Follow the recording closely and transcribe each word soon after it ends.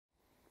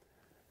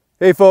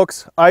Hey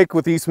folks, Ike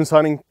with Eastmans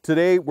Hunting.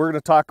 Today we're going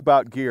to talk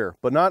about gear,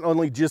 but not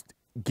only just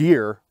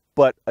gear,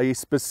 but a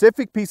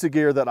specific piece of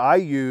gear that I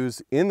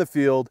use in the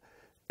field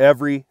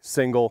every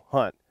single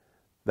hunt.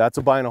 That's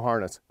a bino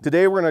harness.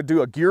 Today we're going to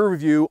do a gear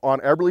review on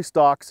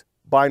Eberlestock's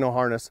bino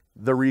harness,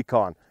 the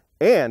Recon.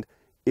 And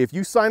if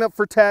you sign up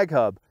for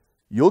TagHub,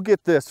 you'll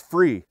get this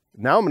free.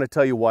 Now I'm going to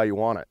tell you why you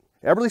want it.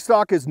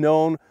 Eberlestock is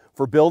known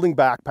for building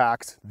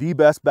backpacks, the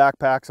best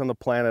backpacks on the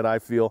planet, I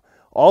feel.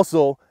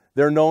 Also,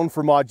 they're known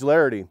for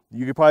modularity.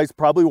 You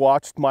probably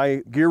watched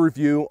my gear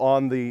review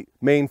on the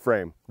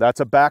mainframe. That's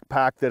a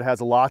backpack that has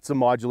lots of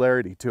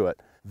modularity to it.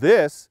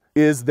 This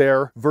is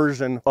their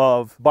version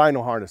of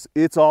bino harness.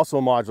 It's also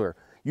modular.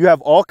 You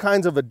have all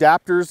kinds of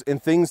adapters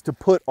and things to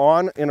put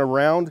on and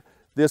around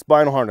this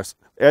bino harness.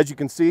 As you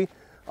can see,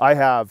 I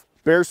have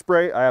bear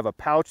spray. I have a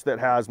pouch that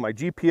has my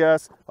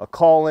GPS, a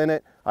call in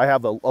it. I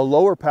have a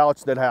lower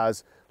pouch that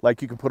has,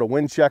 like, you can put a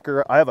wind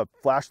checker. I have a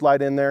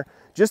flashlight in there.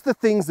 Just the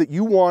things that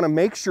you want to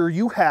make sure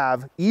you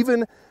have,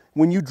 even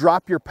when you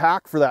drop your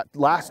pack for that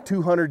last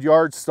 200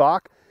 yard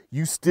stalk,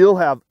 you still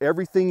have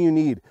everything you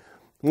need.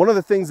 One of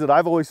the things that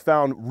I've always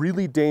found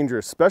really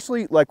dangerous,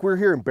 especially like we're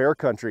here in bear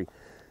country,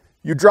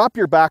 you drop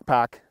your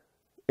backpack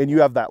and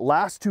you have that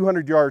last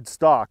 200 yard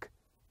stalk.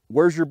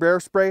 Where's your bear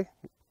spray?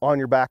 On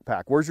your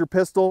backpack. Where's your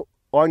pistol?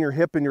 On your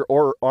hip and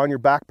or on your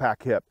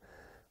backpack hip.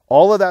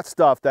 All of that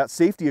stuff, that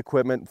safety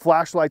equipment,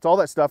 flashlights, all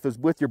that stuff is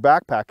with your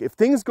backpack. If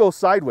things go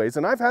sideways,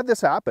 and I've had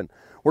this happen,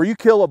 where you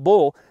kill a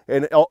bull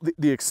and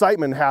the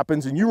excitement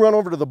happens and you run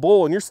over to the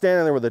bull and you're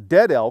standing there with a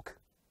dead elk,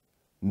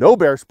 no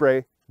bear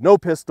spray, no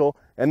pistol,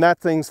 and that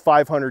thing's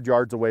 500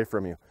 yards away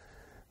from you.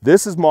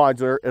 This is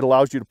modular. It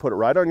allows you to put it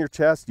right on your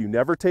chest. You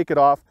never take it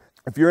off.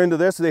 If you're into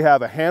this, they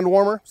have a hand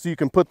warmer, so you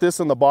can put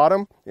this on the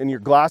bottom and you're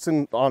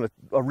glassing on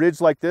a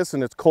ridge like this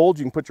and it's cold.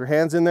 You can put your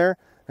hands in there.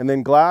 And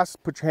then glass,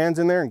 put your hands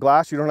in there, and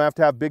glass, you don't have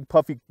to have big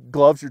puffy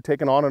gloves you're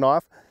taking on and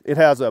off. It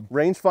has a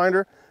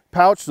rangefinder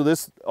pouch, so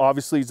this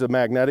obviously is a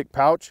magnetic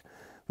pouch.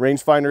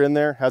 Rangefinder in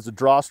there, has a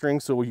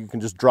drawstring so you can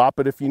just drop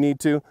it if you need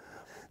to.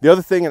 The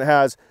other thing, it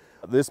has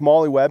this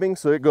MOLLE webbing,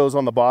 so it goes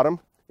on the bottom,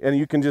 and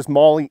you can just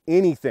MOLLE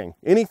anything.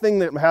 Anything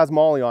that has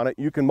MOLLE on it,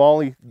 you can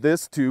MOLLE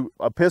this to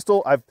a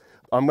pistol. I'm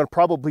gonna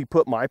probably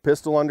put my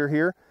pistol under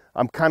here.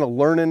 I'm kind of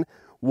learning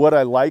what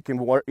I like and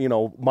what, you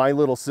know, my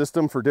little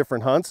system for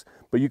different hunts,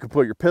 but you could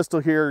put your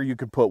pistol here, you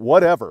could put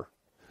whatever.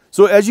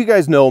 So as you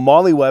guys know,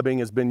 MOLLE webbing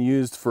has been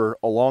used for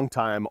a long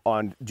time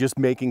on just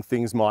making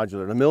things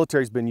modular. The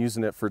military's been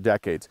using it for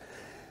decades.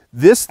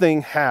 This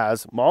thing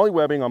has MOLLE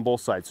webbing on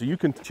both sides. So you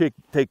can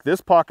take this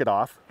pocket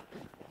off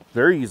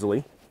very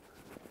easily.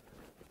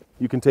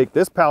 You can take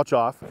this pouch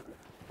off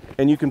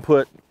and you can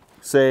put,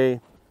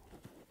 say,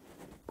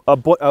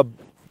 a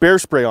bear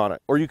spray on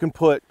it, or you can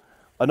put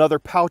another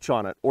pouch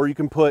on it, or you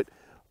can put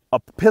a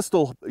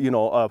pistol, you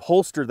know, a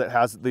holster that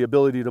has the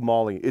ability to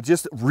MOLLE. It's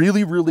just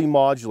really, really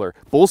modular.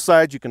 Both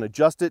sides, you can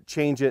adjust it,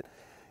 change it,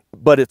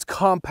 but it's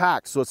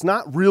compact, so it's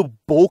not real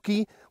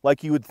bulky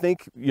like you would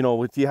think, you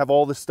know, if you have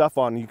all this stuff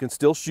on. You can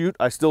still shoot.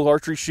 I still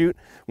archery shoot.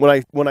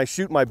 When I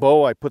shoot my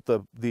bow, I put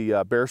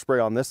the bear spray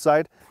on this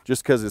side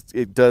just because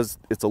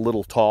it's a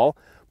little tall.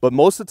 But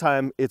most of the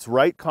time, it's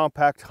right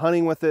compact.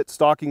 Hunting with it,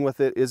 stalking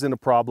with it isn't a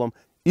problem.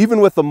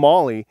 Even with the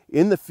MOLLE,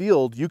 in the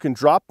field, you can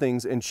drop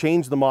things and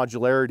change the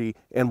modularity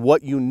and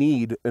what you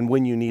need and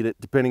when you need it,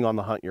 depending on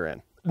the hunt you're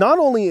in. Not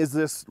only is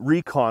this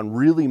Recon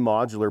really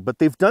modular, but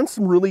they've done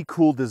some really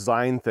cool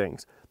design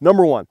things.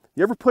 Number one,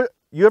 you ever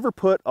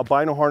put a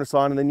bino harness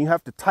on and then you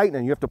have to tighten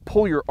it, you have to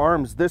pull your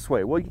arms this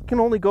way? Well, you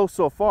can only go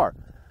so far.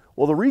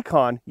 Well, the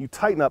Recon, you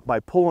tighten up by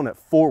pulling it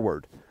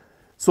forward.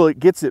 So it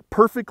gets it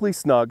perfectly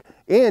snug,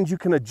 and you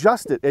can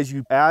adjust it as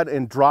you add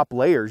and drop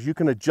layers. You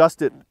can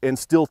adjust it and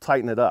still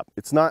tighten it up.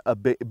 It's not a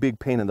big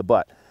pain in the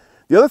butt.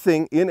 The other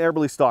thing, in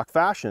Eberlestock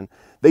fashion,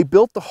 they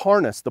built the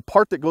harness, the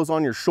part that goes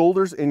on your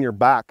shoulders and your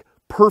back,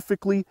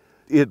 perfectly.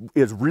 It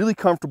is really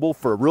comfortable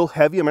for a real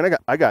heavy. I mean,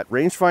 I got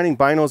range finding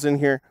binos in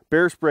here,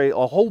 bear spray,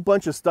 a whole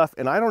bunch of stuff,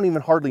 and I don't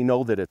even hardly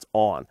know that it's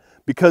on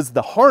because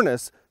the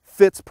harness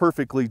fits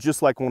perfectly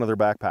just like one of their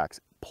backpacks.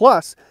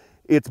 Plus,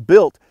 it's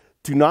built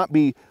to not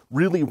be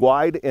really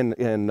wide and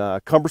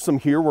cumbersome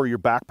here where your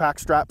backpack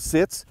strap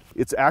sits.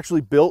 It's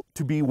actually built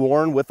to be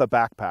worn with a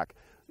backpack.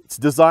 It's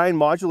designed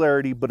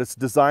modularity, but it's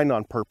designed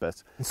on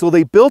purpose. So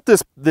they built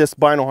this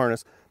bino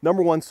harness,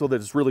 number one, so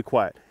that it's really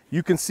quiet.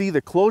 You can see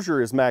the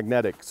closure is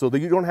magnetic, so that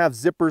you don't have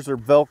zippers or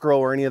Velcro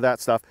or any of that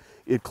stuff.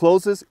 It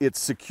closes, it's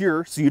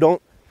secure, so your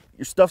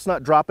stuff's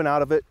not dropping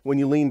out of it when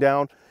you lean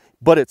down,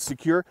 but it's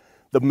secure.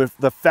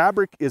 The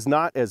fabric is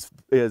not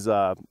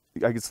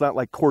it's not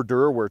like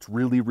Cordura where it's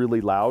really, really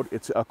loud.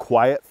 It's a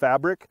quiet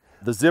fabric.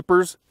 The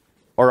zippers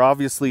are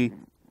obviously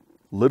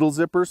little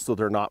zippers, so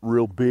they're not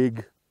real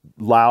big,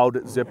 loud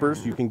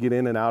zippers. You can get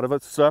in and out of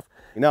it stuff.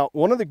 Now,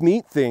 one of the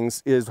neat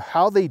things is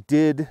how they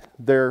did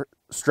their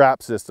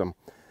strap system.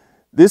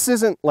 This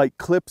isn't like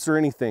clips or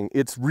anything.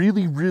 It's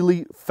really,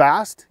 really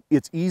fast.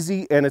 It's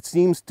easy, and it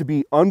seems to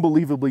be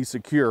unbelievably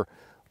secure.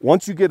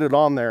 Once you get it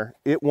on there,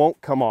 it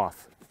won't come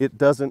off. It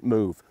doesn't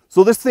move.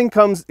 So this thing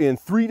comes in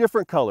 3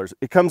 different colors.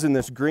 It comes in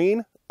this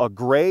green, a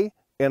gray,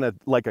 and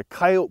like a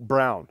coyote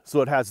brown. So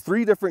it has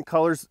 3 different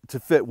colors to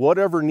fit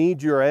whatever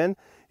need you're in,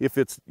 if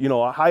it's, you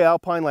know, a high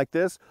alpine like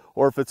this,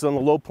 or if it's on the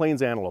low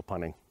plains antelope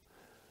hunting.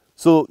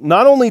 So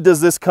not only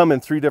does this come in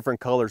 3 different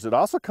colors, it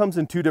also comes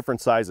in 2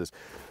 different sizes.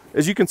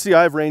 As you can see,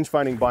 I have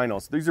range-finding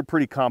binos. These are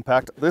pretty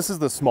compact. This is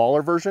the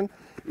smaller version.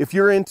 If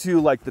you're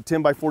into like the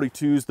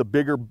 10x42s, the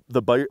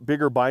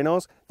bigger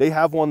binos, they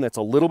have one that's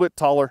a little bit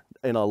taller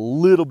and a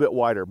little bit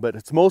wider, but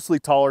it's mostly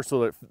taller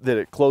so that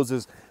it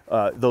closes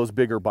those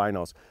bigger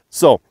binos.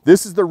 So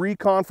this is the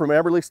Recon from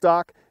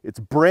Eberlestock. It's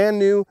brand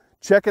new.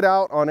 Check it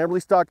out on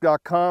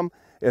eberlestock.com,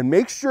 and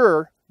make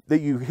sure that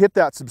you hit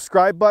that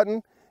subscribe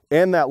button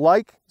and that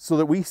like so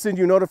that we send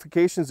you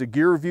notifications of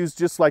gear reviews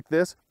just like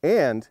this.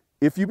 And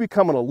if you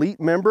become an elite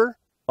member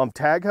on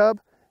TagHub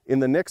in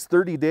the next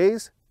 30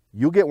 days,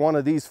 you'll get one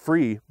of these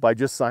free by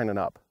just signing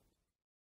up.